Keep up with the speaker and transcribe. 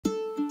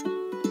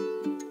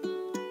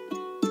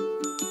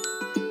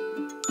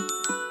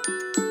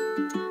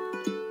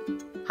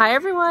Hi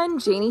everyone,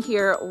 Janey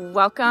here.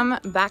 Welcome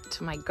back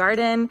to my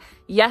garden.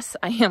 Yes,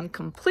 I am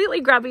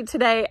completely grubby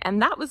today,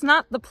 and that was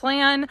not the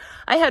plan.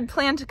 I had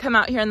planned to come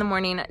out here in the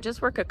morning,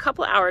 just work a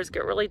couple hours,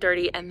 get really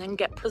dirty, and then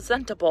get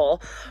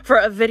presentable for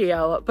a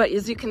video. But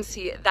as you can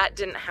see, that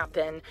didn't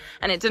happen,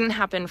 and it didn't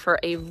happen for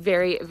a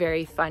very,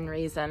 very fun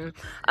reason.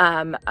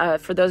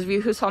 For those of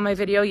you who saw my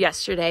video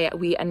yesterday,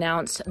 we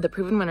announced the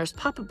Proven Winners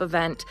pop-up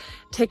event.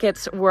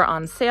 Tickets were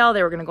on sale.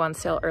 They were gonna go on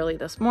sale early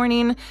this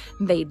morning.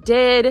 They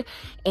did,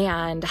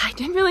 and I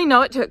didn't really know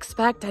what to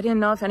expect. I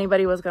didn't know if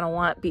anybody was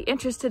gonna be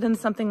interested in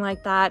something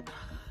like that.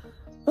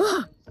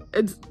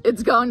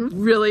 It's gone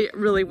really,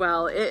 really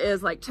well. It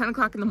is like 10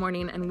 o'clock in the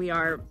morning and we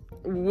are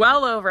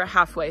well over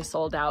halfway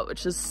sold out,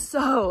 which is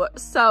so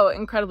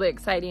incredibly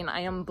exciting.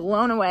 I am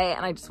blown away,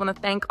 and I just want to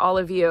thank all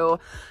of you,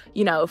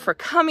 for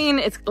coming.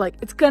 It's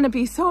gonna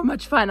be so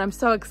much fun. I'm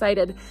so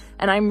excited,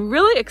 and I'm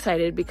really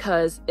excited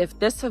because if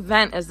this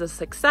event is a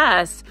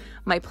success,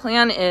 my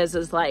plan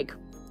is like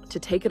to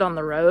take it on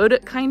the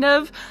road, kind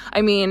of.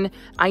 I mean,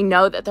 I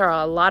know that there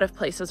are a lot of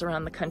places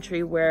around the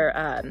country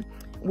where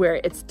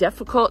it's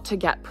difficult to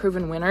get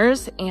proven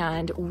winners,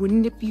 and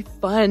wouldn't it be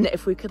fun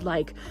if we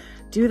could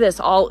do this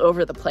all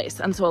over the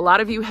place? And so a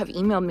lot of you have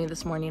emailed me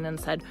this morning and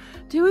said,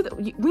 dude,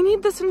 we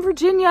need this in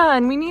Virginia,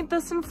 and we need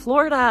this in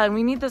Florida, and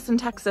we need this in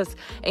Texas.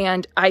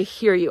 And I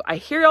hear you. I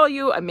hear all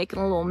you. I'm making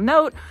a little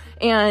note,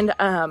 and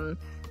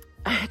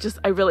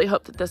I really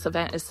hope that this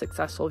event is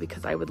successful,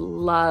 because I would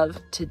love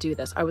to do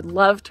this. I would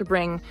love to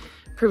bring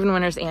Proven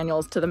Winners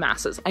annuals to the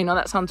masses. I know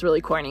that sounds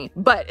really corny,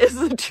 but it's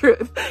the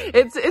truth.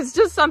 It's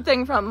just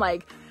something from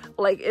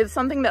it's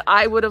something that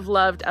I would have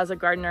loved as a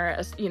gardener,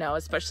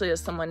 especially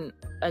as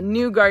a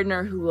new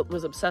gardener who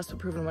was obsessed with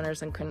Proven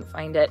Winners and couldn't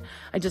find it.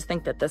 I just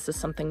think that this is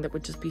something that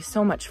would just be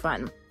so much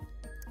fun.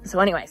 So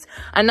anyways,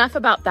 enough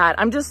about that.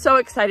 I'm just so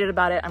excited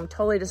about it. I'm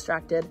totally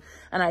distracted,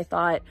 and I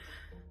thought,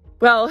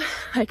 well,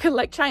 I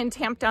could try and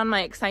tamp down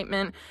my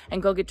excitement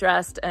and go get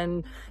dressed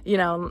and,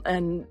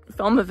 and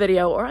film a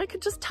video, or I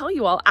could just tell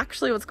you all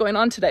actually what's going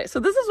on today. So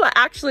this is what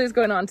actually is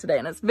going on today,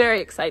 and it's very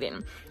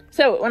exciting.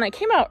 So when I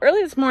came out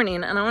early this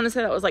morning, and I want to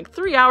say that was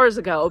 3 hours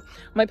ago,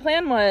 my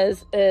plan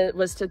was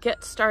to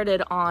get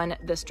started on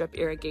this drip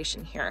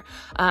irrigation here.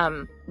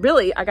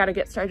 Really, I got to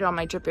get started on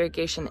my drip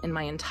irrigation in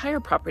my entire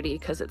property,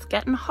 because it's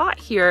getting hot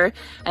here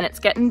and it's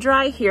getting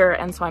dry here,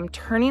 and so I'm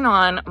turning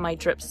on my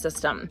drip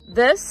system.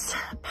 This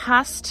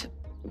past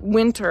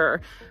winter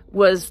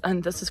was,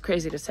 and this is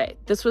crazy to say,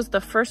 this was the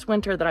first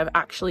winter that I've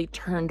actually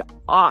turned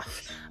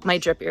off my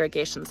drip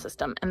irrigation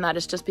system. And that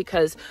is just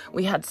because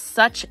we had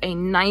such a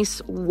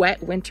nice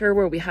wet winter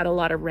where we had a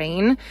lot of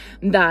rain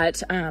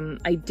that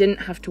I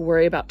didn't have to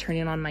worry about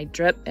turning on my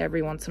drip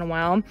every once in a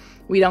while.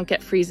 We don't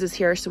get freezes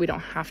here, so we don't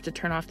have to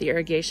turn off the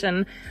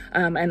irrigation.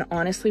 And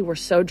honestly, we're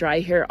so dry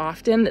here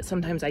often that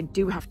sometimes I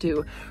do have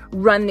to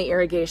run the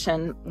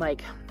irrigation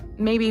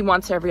maybe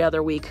once every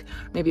other week,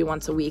 maybe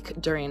once a week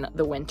during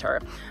the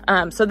winter.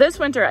 So this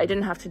winter I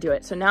didn't have to do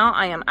it. So now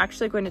I am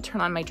actually going to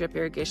turn on my drip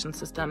irrigation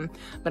system,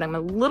 but I'm a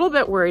little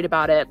bit worried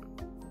about it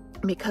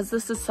because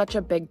this is such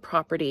a big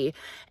property,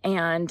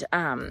 and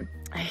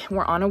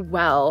we're on a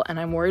well, and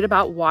I'm worried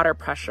about water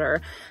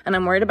pressure, and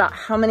I'm worried about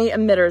how many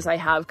emitters I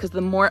have, because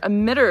the more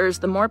emitters,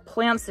 the more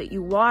plants that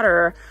you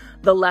water,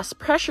 the less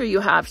pressure you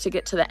have to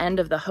get to the end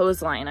of the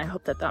hose line. I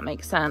hope that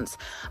makes sense.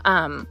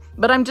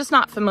 But I'm just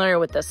not familiar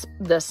with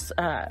this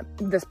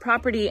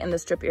property and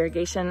this drip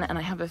irrigation, and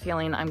I have a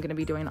feeling I'm gonna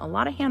be doing a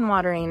lot of hand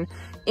watering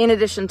in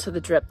addition to the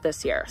drip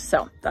this year.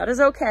 So that is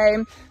okay.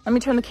 Let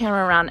me turn the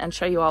camera around and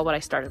show you all what I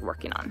started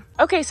working on.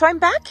 Okay, so I'm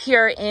back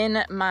here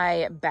in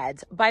my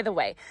beds. By the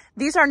way,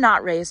 these are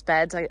not raised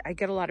beds. I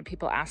get a lot of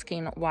people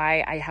asking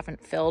why I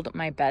haven't filled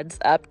my beds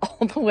up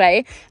all the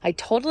way. I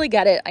totally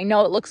get it. I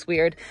know it looks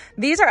weird.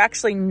 These are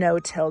actually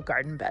no-till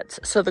garden beds.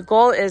 So the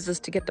goal is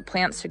to get the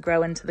plants to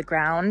grow into the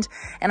ground.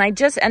 And I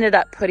just ended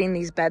up putting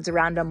these beds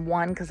around them,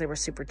 one, because they were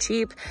super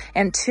cheap,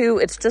 and two,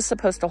 it's just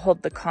supposed to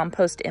hold the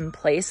compost in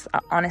place.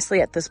 Honestly,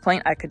 at this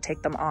point, I could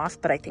take them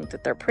off, but I think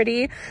that they're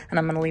pretty, and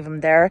I'm gonna leave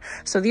them there.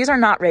 So these are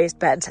not raised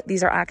beds.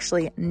 These are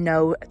actually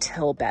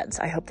no-till beds.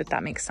 I hope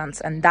that makes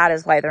sense, and that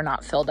is why they're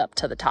not filled up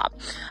to the top.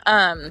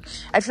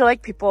 I feel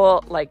like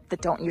people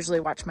that don't usually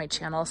watch my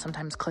channel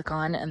sometimes click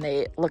on and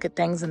they look at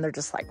things and they're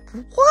just like,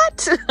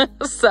 what?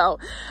 So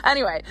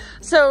anyway,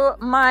 so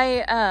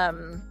my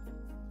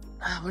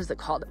what is it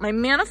called? My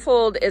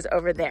manifold is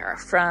over there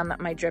from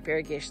my drip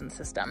irrigation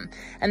system.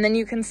 And then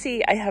you can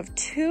see I have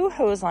two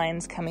hose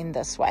lines coming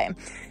this way.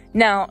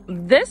 Now,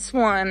 this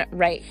one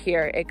right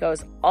here, it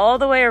goes all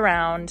the way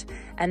around,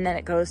 and then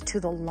it goes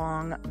to the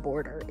long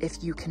border,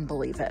 if you can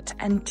believe it.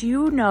 And do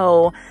you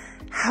know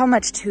how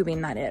much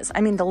tubing that is.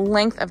 I mean, the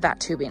length of that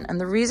tubing. And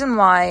the reason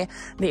why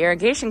the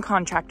irrigation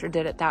contractor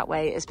did it that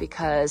way is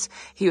because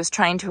he was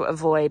trying to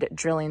avoid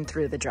drilling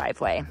through the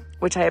driveway,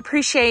 which I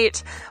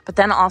appreciate. But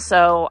then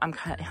also I'm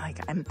kind of like,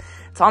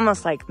 it's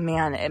almost like,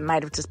 man, it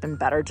might have just been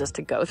better just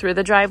to go through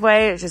the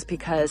driveway, just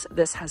because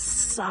this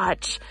has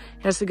it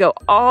has to go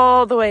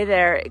all the way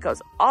there. It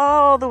goes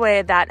all the way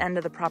at that end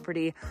of the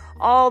property,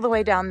 all the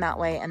way down that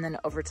way, and then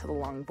over to the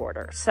long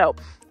border. So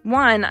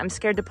one, I'm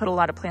scared to put a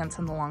lot of plants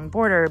on the long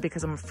border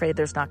because I'm afraid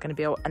there's not going to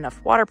be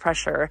enough water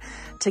pressure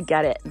to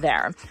get it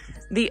there.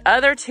 The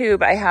other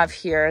tube I have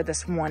here,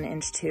 this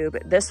 1-inch tube,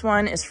 this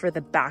one is for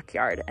the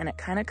backyard, and it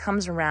kind of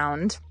comes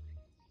around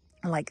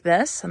like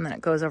this, and then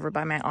it goes over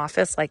by my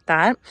office like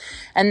that.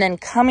 And then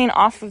coming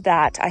off of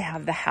that, I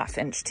have the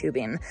 1/2-inch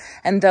tubing,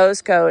 and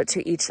those go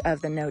to each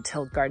of the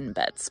no-till garden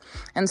beds.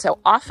 And so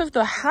off of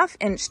the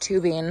 1/2-inch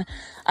tubing,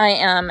 I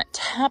am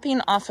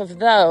tapping off of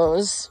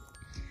those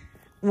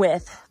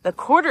with the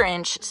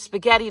 1/4-inch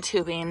spaghetti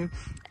tubing,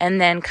 and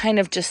then kind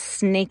of just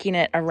snaking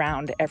it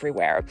around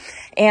everywhere.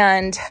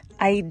 And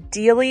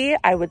ideally,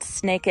 I would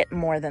snake it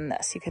more than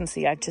this. You can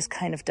see I've just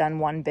kind of done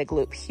one big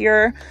loop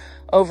here.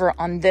 Over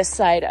on this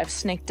side, I've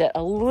snaked it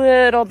a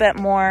little bit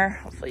more.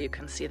 Hopefully you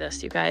can see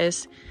this, you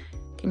guys.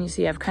 Can you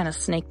see I've kind of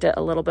snaked it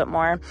a little bit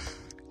more?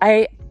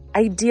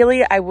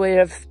 Ideally, I would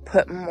have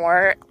put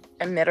more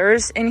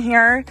emitters in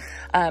here,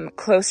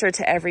 closer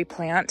to every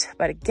plant.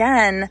 But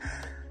again,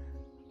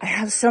 I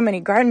have so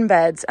many garden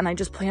beds, and I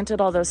just planted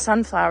all those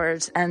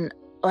sunflowers, and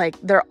like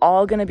they're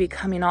all going to be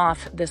coming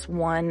off this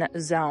one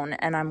zone,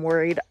 and I'm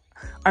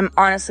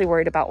honestly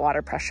worried about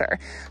water pressure.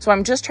 So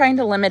I'm just trying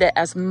to limit it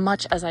as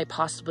much as I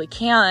possibly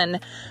can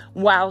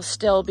while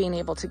still being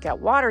able to get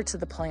water to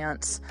the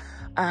plants.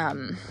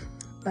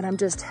 But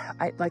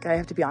I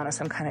have to be honest,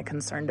 I'm kind of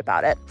concerned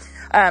about it.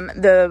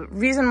 The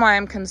reason why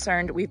I'm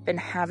concerned, we've been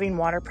having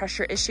water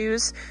pressure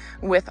issues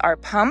with our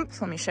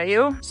pump. Let me show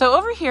you. So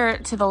over here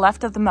to the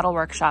left of the metal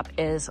workshop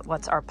is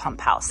what's our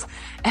pump house.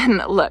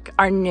 And look,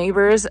 our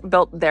neighbors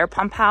built their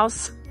pump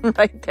house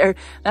right there.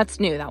 That's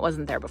new. That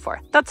wasn't there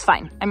before. That's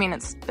fine. I mean,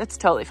 it's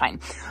totally fine.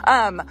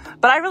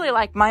 But I really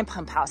like my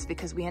pump house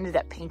because we ended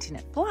up painting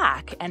it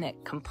black, and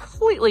it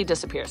completely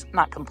disappears.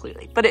 Not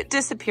completely, but it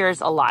disappears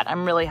a lot.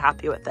 I'm really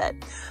happy with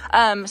it.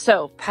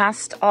 So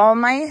past all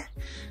my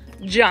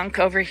junk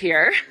over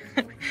here,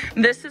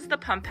 this is the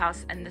pump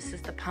house, and this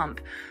is the pump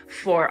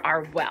for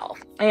our well.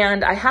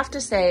 And I have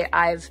to say,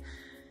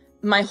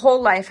 my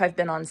whole life I've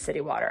been on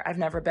city water. I've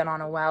never been on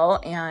a well,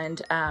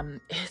 and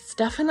it's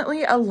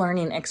definitely a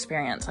learning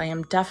experience. I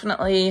am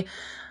definitely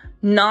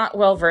not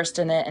well versed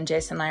in it, and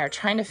Jason and I are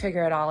trying to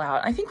figure it all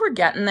out. I think we're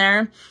getting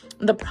there.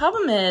 The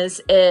problem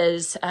is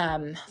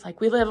like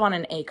we live on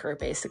an acre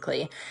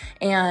basically,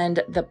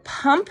 and the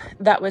pump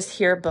that was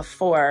here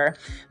before,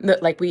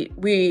 like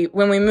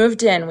when we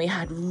moved in, we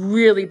had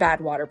really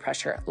bad water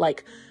pressure,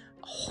 like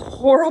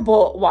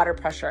horrible water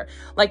pressure.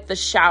 Like the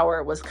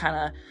shower was kind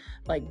of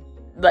like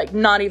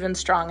not even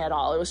strong at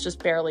all. It was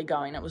just barely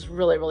going. It was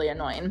really, really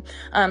annoying.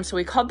 So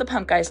we called the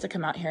pump guys to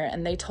come out here,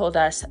 and they told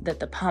us that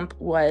the pump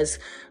was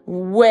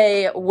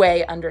way,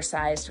 way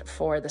undersized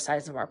for the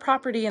size of our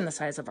property and the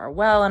size of our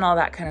well and all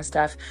that kind of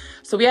stuff.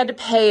 So we had to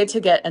pay to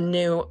get a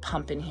new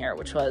pump in here,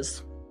 which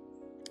was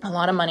a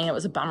lot of money. It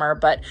was a bummer,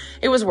 but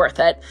it was worth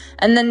it.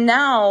 And then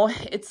now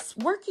it's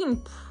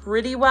working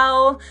pretty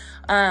well.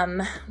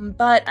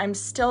 But I'm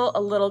still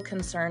a little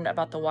concerned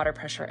about the water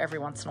pressure every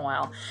once in a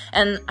while.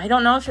 And I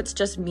don't know if it's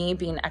just me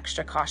being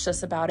extra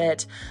cautious about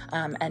it,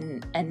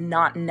 and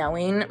not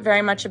knowing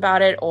very much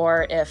about it,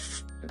 or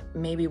if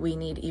maybe we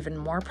need even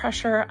more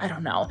pressure. I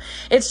don't know.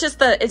 It's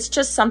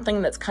just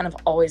something that's kind of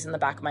always in the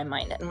back of my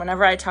mind. And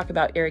whenever I talk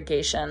about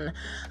irrigation,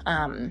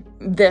 I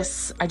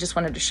just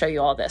wanted to show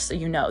you all this so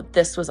you know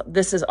this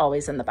is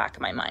always in the back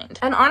of my mind.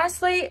 And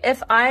honestly,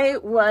 if I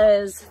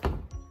was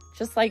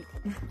just like,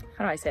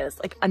 how do I say this?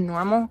 Like a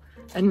normal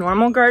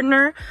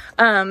gardener,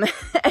 and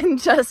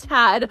just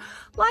had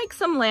like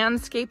some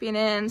landscaping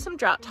in, some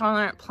drought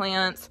tolerant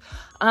plants,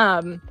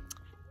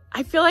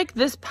 I feel like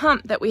this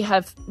pump that we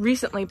have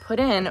recently put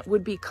in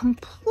would be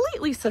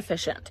completely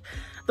sufficient.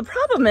 The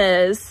problem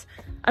is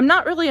I'm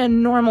not really a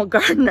normal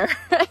gardener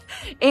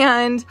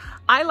and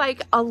I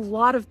like a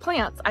lot of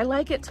plants. I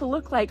like it to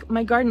look like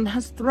my garden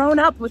has thrown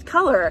up with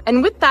color.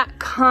 And with that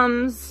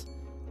comes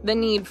the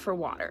need for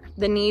water,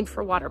 the need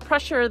for water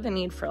pressure, the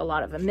need for a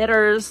lot of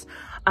emitters.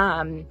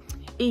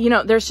 You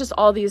know, there's just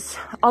all these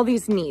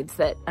needs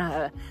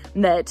that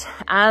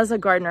as a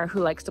gardener who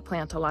likes to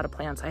plant a lot of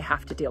plants, I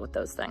have to deal with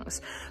those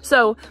things.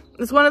 So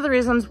it's one of the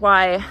reasons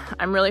why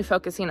I'm really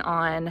focusing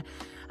on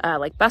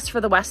like best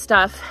for the West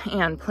stuff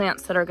and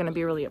plants that are going to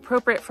be really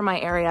appropriate for my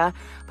area.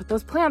 But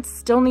those plants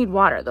still need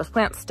water. Those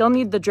plants still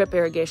need the drip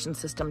irrigation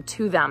system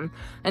to them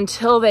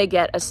until they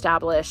get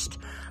established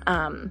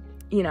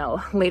you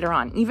know, later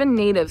on. Even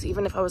natives,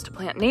 even if I was to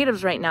plant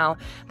natives right now,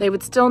 they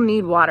would still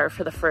need water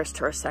for the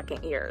first or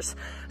second years.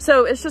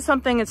 So it's just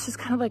something, it's just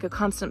kind of like a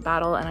constant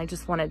battle, and I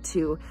just wanted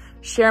to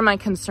share my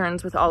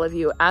concerns with all of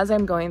you as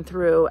I'm going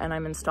through and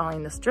I'm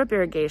installing this drip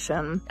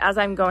irrigation. As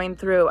I'm going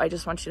through, I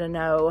just want you to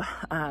know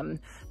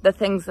the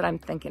things that I'm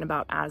thinking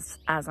about as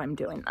I'm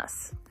doing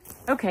this.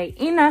 Okay,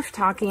 enough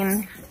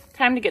talking,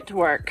 time to get to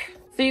work.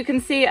 So you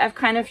can see I've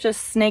kind of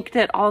just snaked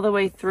it all the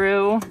way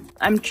through.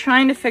 I'm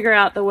trying to figure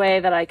out the way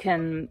that I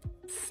can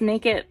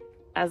snake it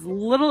as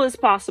little as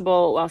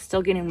possible while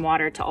still getting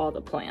water to all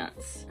the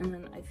plants. And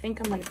then I think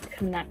I'm gonna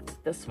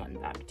connect this one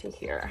back to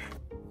here.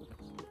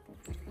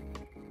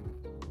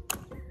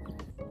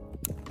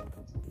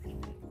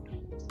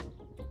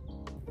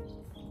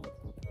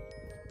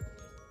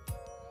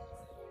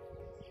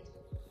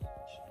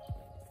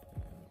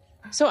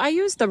 So I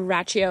use the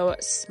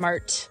Patios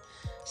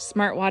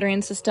smart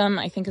watering system,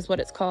 I think is what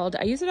it's called.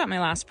 I use it at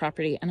my last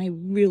property and I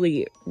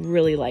really,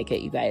 really like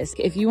it, you guys.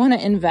 If you want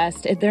to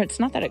invest, it's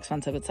not that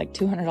expensive. It's like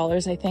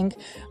 $200, I think.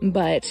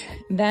 But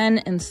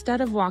then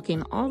instead of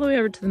walking all the way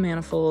over to the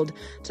manifold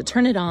to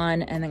turn it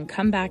on and then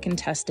come back and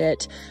test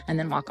it and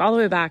then walk all the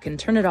way back and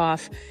turn it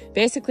off,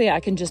 basically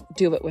I can just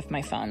do it with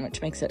my phone, which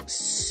makes it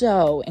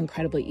so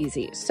incredibly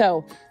easy.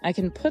 So I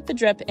can put the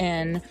drip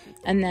in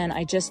and then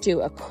I just do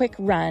a quick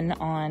run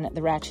on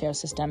the Patios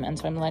system. And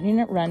so I'm letting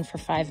it run for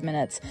 5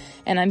 minutes.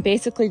 And I'm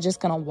basically just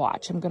gonna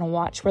watch. I'm gonna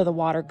watch where the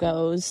water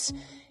goes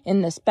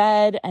in this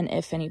bed and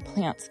if any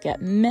plants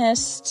get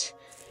missed.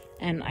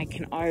 And I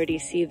can already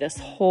see this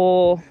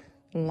whole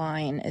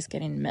line is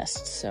getting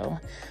missed. So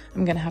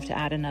I'm gonna have to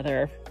add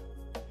another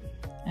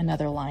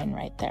line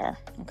right there.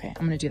 Okay,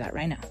 I'm gonna do that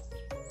right now.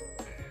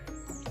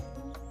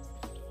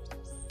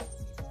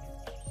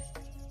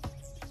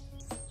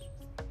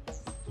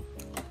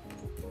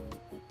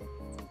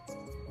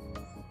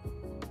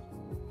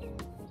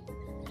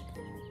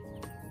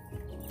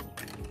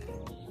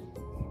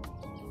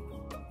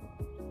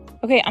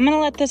 Okay, I'm gonna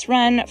let this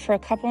run for a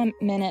couple of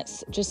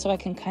minutes just so I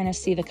can kind of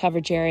see the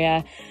coverage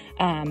area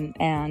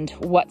and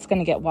what's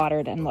gonna get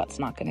watered and what's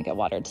not gonna get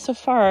watered. So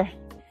far,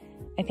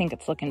 I think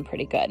it's looking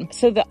pretty good.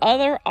 So the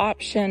other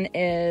option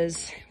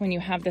is when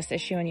you have this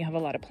issue and you have a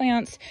lot of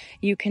plants,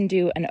 you can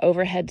do an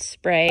overhead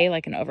spray,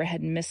 like an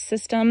overhead mist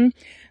system.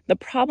 The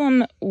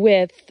problem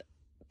with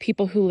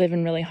people who live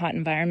in really hot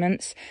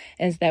environments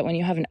is that when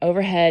you have an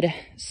overhead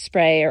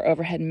spray or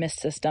overhead mist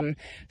system,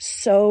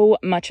 so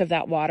much of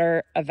that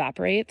water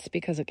evaporates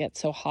because it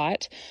gets so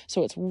hot.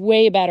 So it's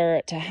way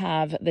better to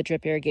have the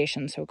drip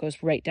irrigation so it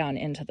goes right down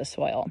into the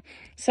soil.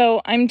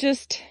 So I'm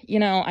just, you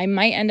know, I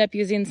might end up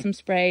using some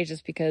spray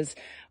just because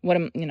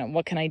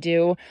what can I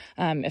do?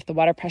 If the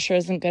water pressure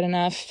isn't good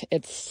enough,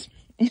 it's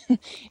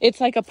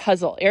like a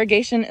puzzle.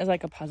 Irrigation is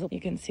like a puzzle.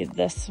 You can see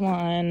this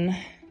one.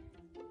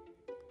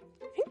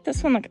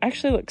 This one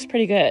actually looks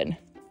pretty good.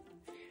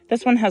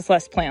 This one has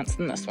less plants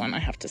than this one, I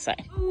have to say.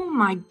 Oh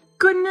my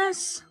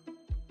goodness.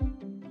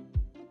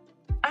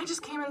 I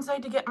just came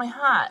inside to get my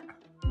hat.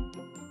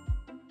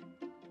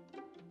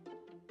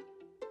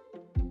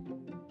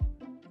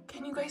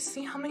 Can you guys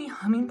see how many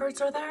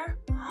hummingbirds are there?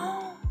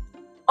 Oh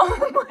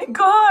my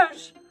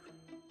gosh.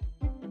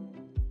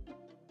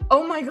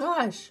 Oh my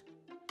gosh.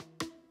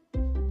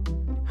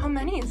 How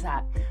many is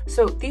that?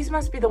 So these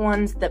must be the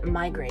ones that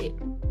migrate.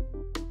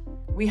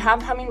 We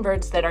have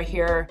hummingbirds that are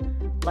here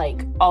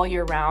like all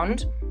year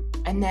round.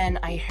 And then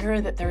I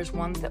hear that there's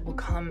ones that will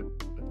come,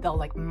 they'll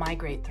like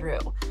migrate through.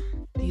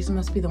 These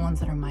must be the ones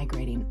that are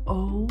migrating.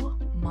 Oh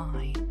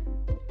my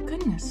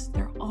goodness,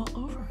 they're all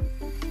over.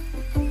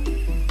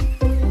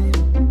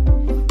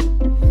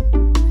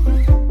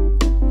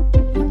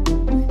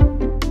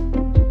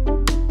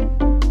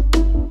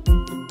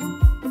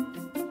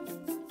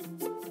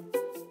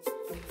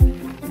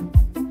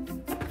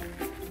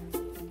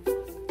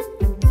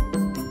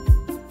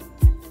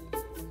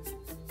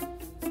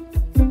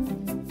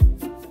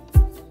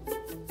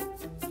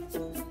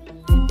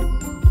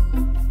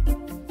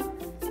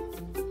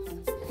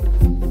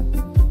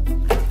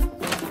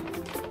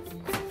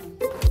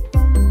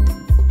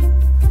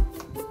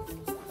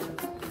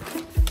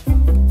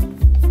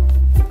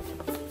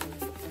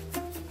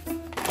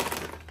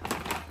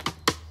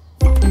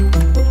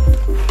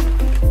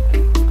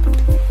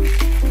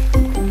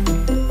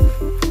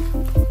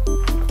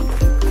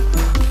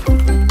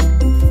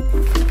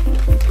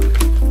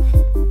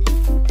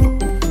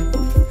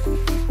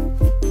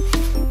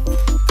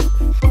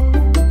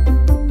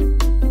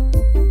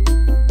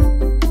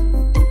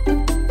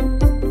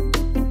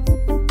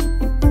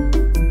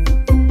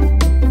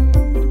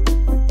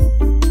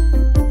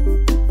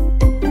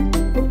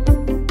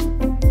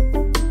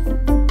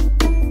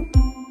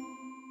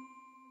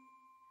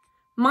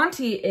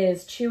 Monty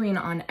is chewing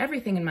on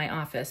everything in my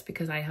office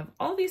because I have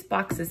all these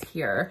boxes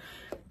here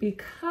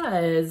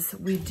because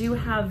we do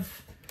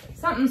have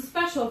something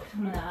special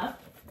coming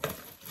up.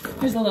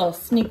 Here's a little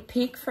sneak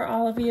peek for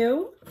all of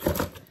you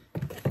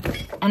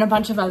and a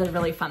bunch of other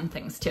really fun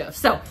things too.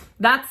 So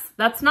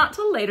that's not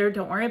till later.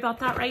 Don't worry about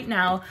that right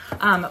now.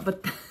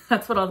 But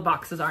That's what all the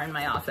boxes are in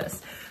my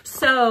office.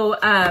 So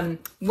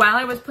while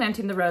I was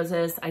planting the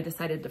roses, I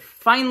decided to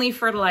finally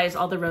fertilize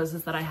all the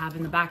roses that I have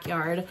in the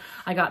backyard.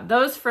 I got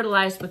those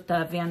fertilized with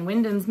the Van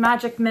Winden's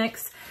Magic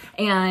Mix.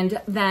 And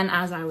then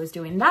as I was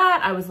doing that,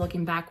 I was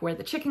looking back where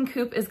the chicken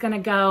coop is gonna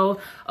go.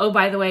 Oh,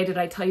 by the way, did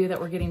I tell you that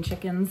we're getting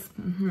chickens?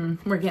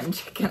 We're getting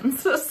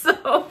chickens.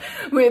 So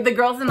the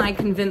girls and I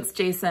convinced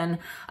Jason,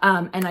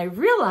 and I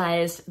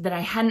realized that I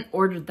hadn't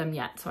ordered them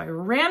yet. So I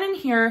ran in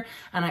here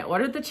and I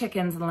ordered the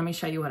chickens, and let me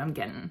show you what I'm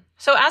getting.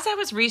 So as I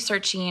was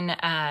researching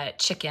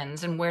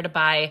chickens and where to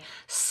buy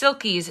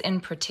silkies in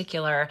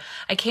particular,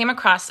 I came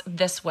across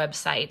this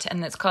website,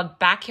 and it's called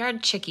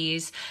Backyard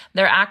Chickies.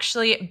 They're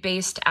actually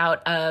based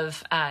out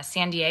of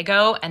San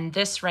Diego, and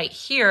this right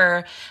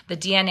here, the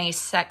DNA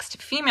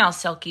sexed female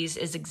silkies,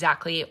 is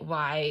exactly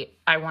why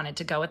I wanted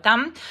to go with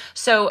them.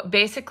 So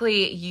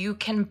basically you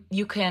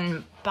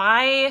can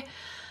buy,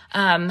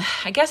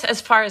 I guess as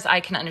far as I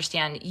can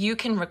understand, you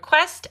can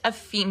request a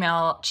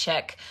female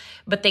chick,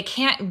 but they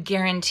can't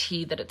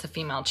guarantee that it's a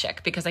female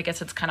chick because I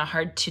guess it's kind of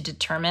hard to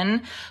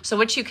determine. So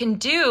what you can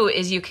do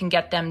is you can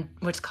get them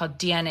what's called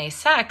DNA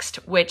sexed,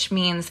 which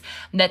means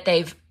that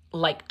they've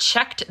like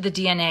checked the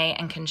DNA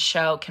and can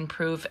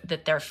prove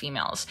that they're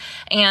females.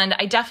 And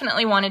I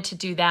definitely wanted to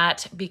do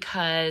that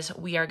because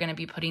we are going to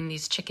be putting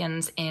these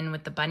chickens in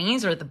with the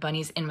bunnies, or the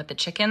bunnies in with the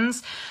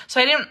chickens.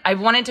 So I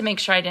wanted to make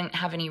sure I didn't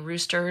have any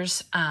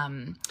roosters,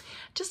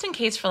 just in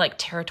case for like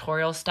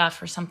territorial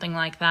stuff or something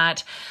like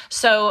that.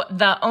 So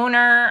the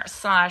owner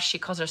 / she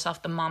calls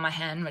herself the mama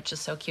hen, which is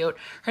so cute.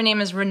 Her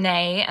name is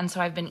Renee. And so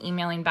I've been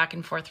emailing back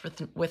and forth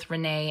with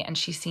Renee, and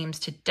she seems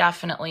to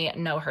definitely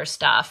know her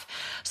stuff.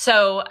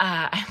 So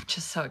I'm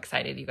just so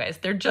excited, you guys.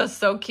 They're just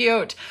so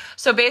cute.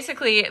 So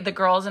basically the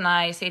girls and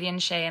I, Sadie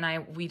and Shay and I,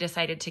 we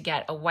decided to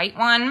get a white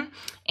one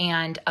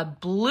and a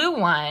blue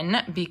one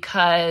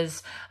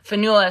because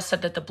Fanula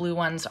said that the blue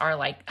ones are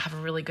like, have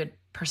a really good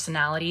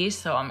personality.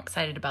 So I'm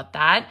excited about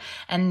that.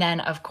 And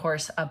then of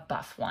course a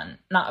buff one.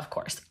 Not of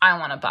course, I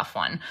want a buff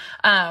one.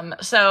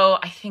 So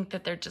I think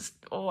that they're just,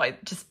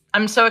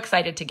 I'm so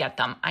excited to get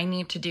them. I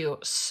need to do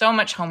so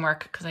much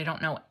homework because I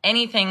don't know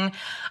anything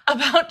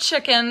about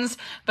chickens,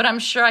 but I'm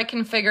sure I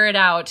can figure it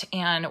out.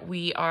 And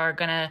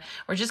we're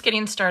just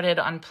getting started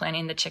on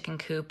planning the chicken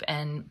coop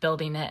and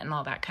building it and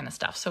all that kind of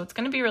stuff. So it's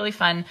going to be really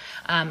fun.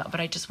 But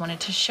I just wanted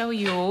to show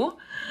you.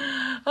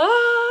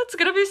 Oh, it's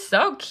going to be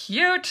so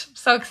cute.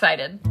 So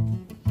excited.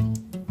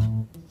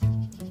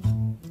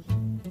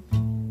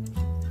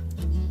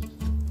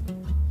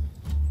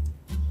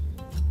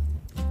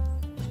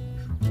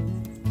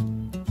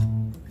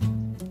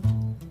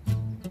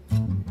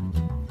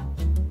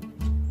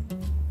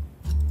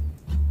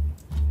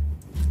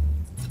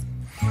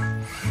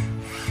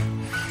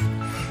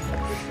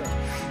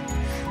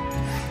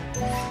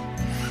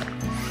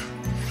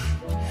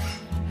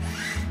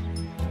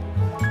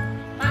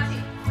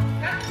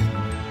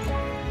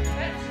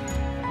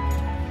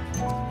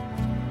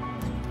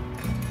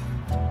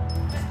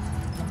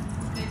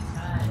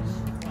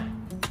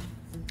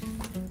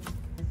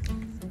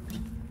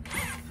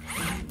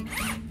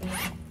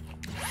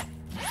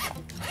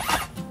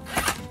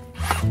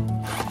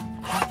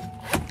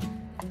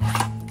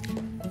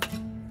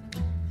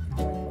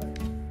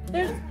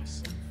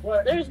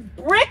 There's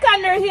brick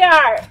under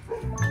here.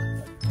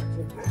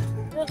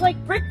 There's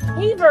like brick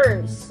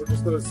pavers. They're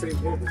just those same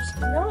pavers.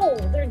 No,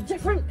 they're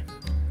different.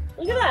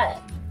 Look at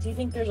that. Do you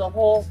think there's a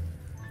whole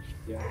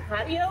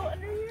patio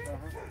under here?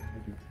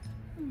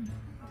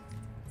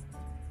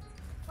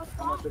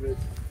 How much of it?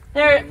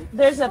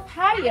 There's a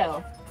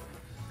patio.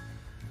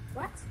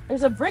 What?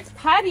 There's a brick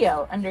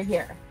patio under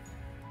here.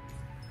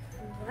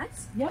 What?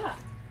 Yeah.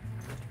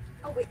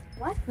 Oh wait,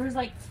 what? There's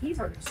like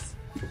pavers.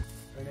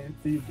 I mean,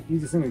 the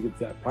easiest thing to get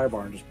that pry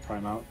bar and just pry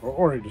them out,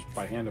 or just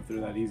by hand if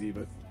they're that easy.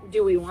 But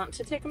Do we want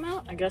to take them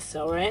out? I guess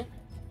so, right?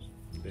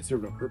 they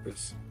serve no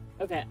purpose.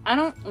 Okay, I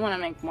don't want to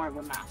make more of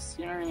a mess.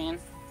 You know what I mean?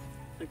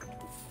 Like,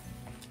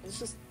 let's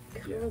just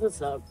cover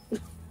this up.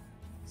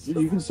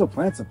 You can still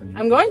plant something.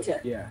 I'm going to.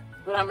 Yeah.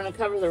 But I'm going to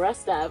cover the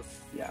rest up.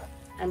 Yeah.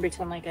 And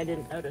pretend like I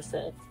didn't notice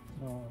it.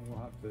 Well, we'll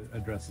have to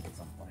address it at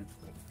some point.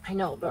 But I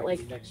know, but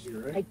like, next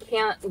year, right? I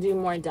can't do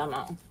more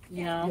demo.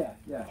 You know?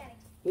 Yeah.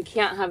 We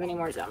can't have any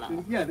more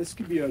demo. Yeah, this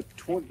could be a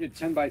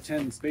 10 by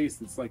 10 space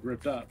that's like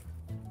ripped up,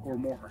 or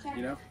more.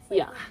 You know?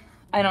 Yeah.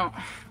 I don't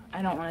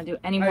want to do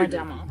any I more agree.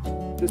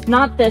 demo.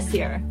 Not this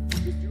year.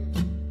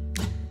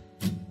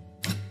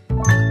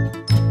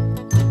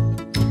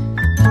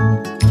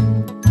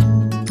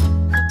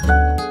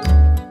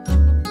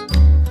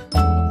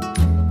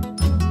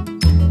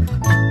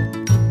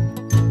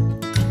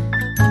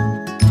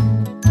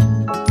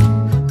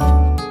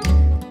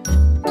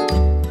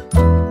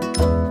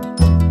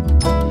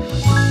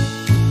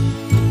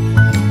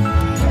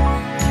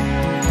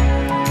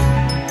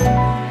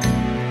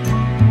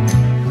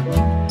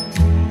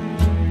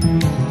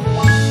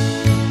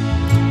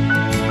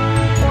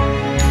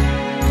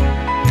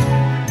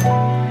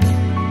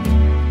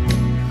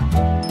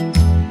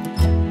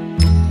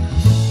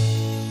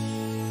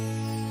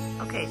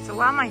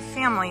 While my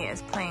family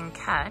is playing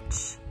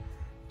touch.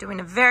 Doing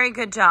a very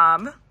good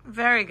job.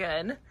 Very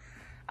good.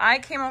 I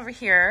came over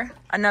here,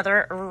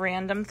 another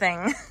random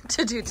thing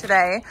to do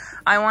today.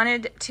 I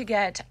wanted to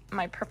get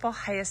my purple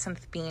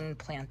hyacinth bean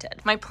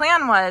planted. My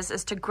plan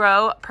is to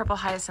grow purple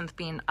hyacinth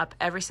bean up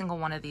every single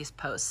one of these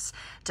posts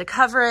to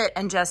cover it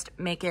and just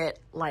make it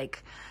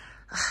like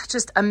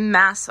just a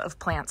mass of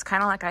plants,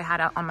 kind of like I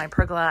had out on my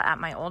pergola at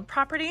my old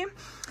property.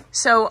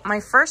 So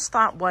my first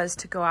thought was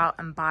to go out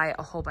and buy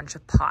a whole bunch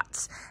of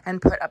pots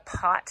and put a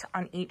pot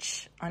on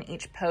each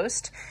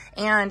post.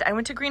 And I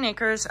went to Green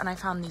Acres and I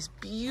found these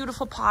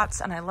beautiful pots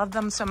and I love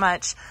them so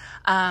much,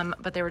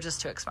 but they were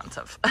just too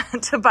expensive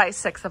to buy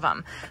 6 of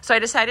them. So I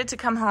decided to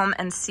come home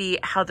and see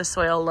how the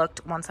soil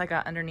looked once I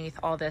got underneath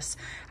all this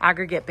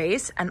aggregate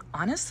base. And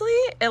honestly,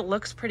 it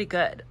looks pretty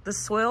good. The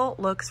soil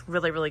looks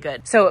really, really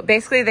good. So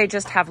basically they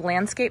just have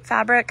landscape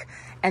fabric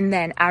and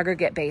then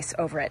aggregate base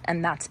over it,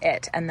 and that's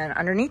it. And then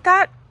underneath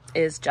that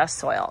is just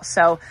soil.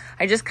 So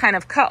I just kind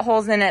of cut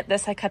holes in it.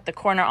 This I cut the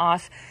corner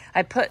off.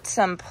 I put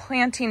some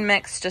planting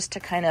mix just to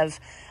kind of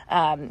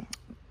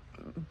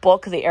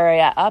bulk the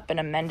area up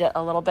and amend it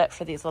a little bit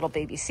for these little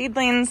baby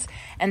seedlings.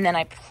 And then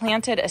I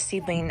planted a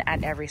seedling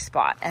at every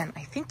spot. And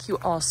I think you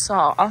all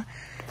saw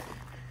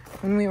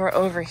when we were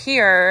over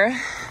here,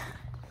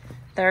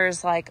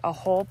 there's like a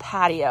whole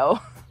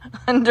patio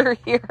under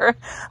here.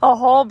 A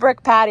whole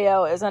brick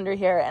patio is under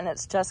here, and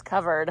it's just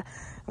covered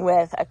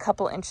with a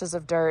couple inches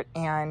of dirt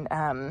and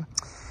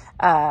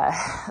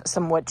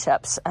some wood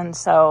chips. And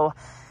so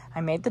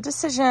I made the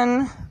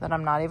decision that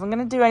I'm not even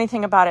going to do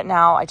anything about it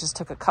now. I just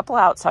took a couple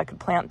out so I could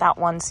plant that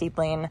one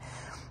seedling,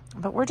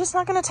 but we're just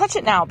not going to touch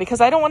it now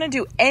because I don't want to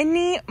do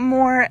any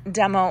more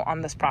demo on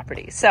this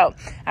property. So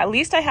at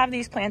least I have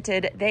these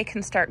planted. They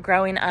can start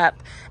growing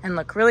up and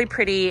look really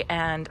pretty,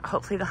 and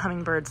hopefully the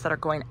hummingbirds that are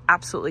going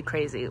absolutely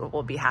crazy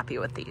will be happy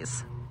with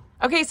these.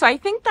 Okay, so I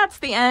think that's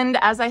the end,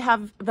 as I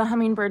have the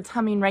hummingbirds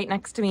humming right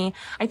next to me.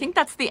 I think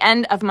that's the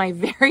end of my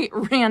very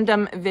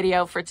random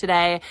video for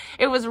today.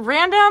 It was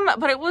random,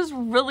 but it was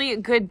really a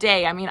good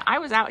day. I mean, I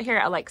was out here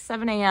at like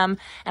 7 a.m.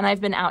 and I've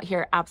been out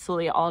here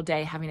absolutely all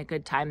day having a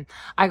good time.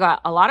 I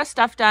got a lot of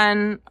stuff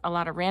done, a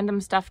lot of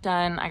random stuff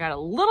done. I got a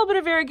little bit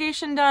of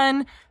irrigation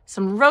done,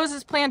 some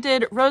roses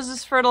planted,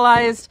 roses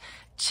fertilized,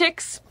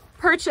 chicks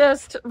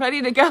purchased, ready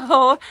to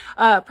go,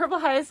 purple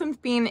hyacinth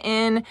bean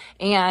in,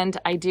 and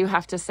I do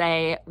have to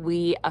say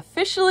we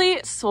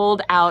officially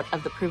sold out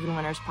of the Proven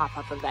Winners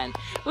pop-up event,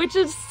 which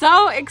is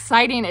so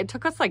exciting. It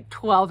took us like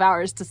 12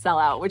 hours to sell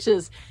out, which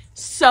is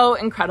so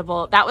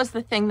incredible. That was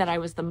the thing that I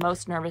was the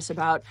most nervous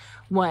about,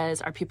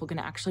 was, are people going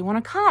to actually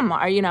want to come?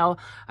 Are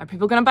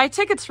people going to buy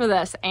tickets for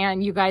this?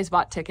 And you guys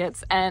bought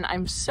tickets, and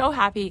I'm so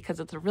happy because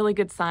it's a really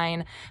good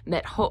sign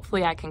that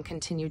hopefully I can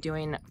continue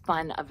doing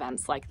fun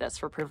events like this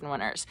for Proven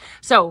Winners.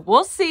 So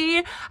we'll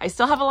see. I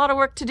still have a lot of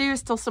work to do,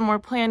 still some more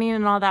planning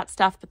and all that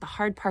stuff, but the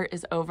hard part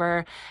is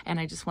over. And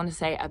I just want to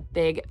say a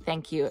big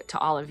thank you to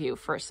all of you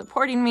for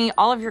supporting me.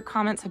 All of your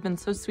comments have been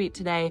so sweet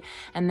today.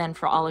 And then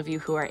for all of you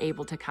who are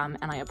able to come,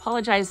 and I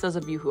apologize those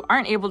of you who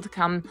aren't able to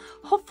come.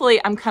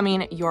 Hopefully I'm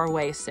coming your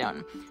way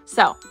soon.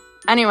 So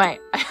anyway,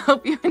 I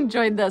hope you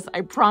enjoyed this.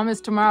 I promise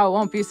tomorrow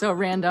won't be so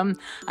random.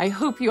 I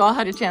hope you all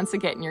had a chance to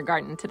get in your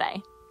garden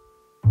today.